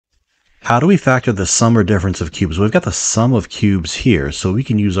How do we factor the sum or difference of cubes? We've got the sum of cubes here, so we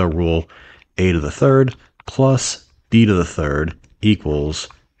can use our rule a to the third plus b to the third equals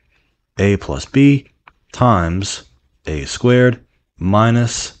a plus b times a squared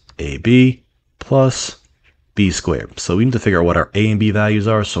minus ab plus b squared. So we need to figure out what our a and b values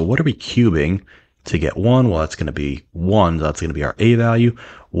are. So what are we cubing to get 1? Well, that's going to be 1. That's going to be our a value.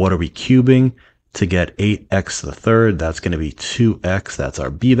 What are we cubing to get 8x to the third? That's going to be 2x. That's our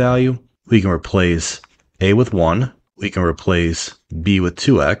b value. We can replace a with 1. We can replace b with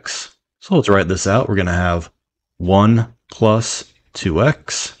 2x. So let's write this out. We're going to have 1 plus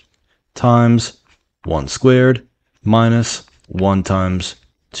 2x times 1 squared minus 1 times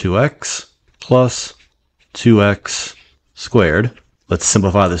 2x plus 2x squared. Let's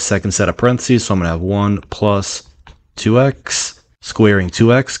simplify the second set of parentheses. So I'm going to have 1 plus 2x. Squaring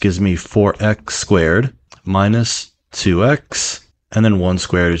 2x gives me 4x squared minus 2x. And then 1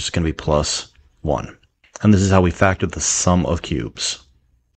 squared is just going to be plus 1. And this is how we factor the sum of cubes.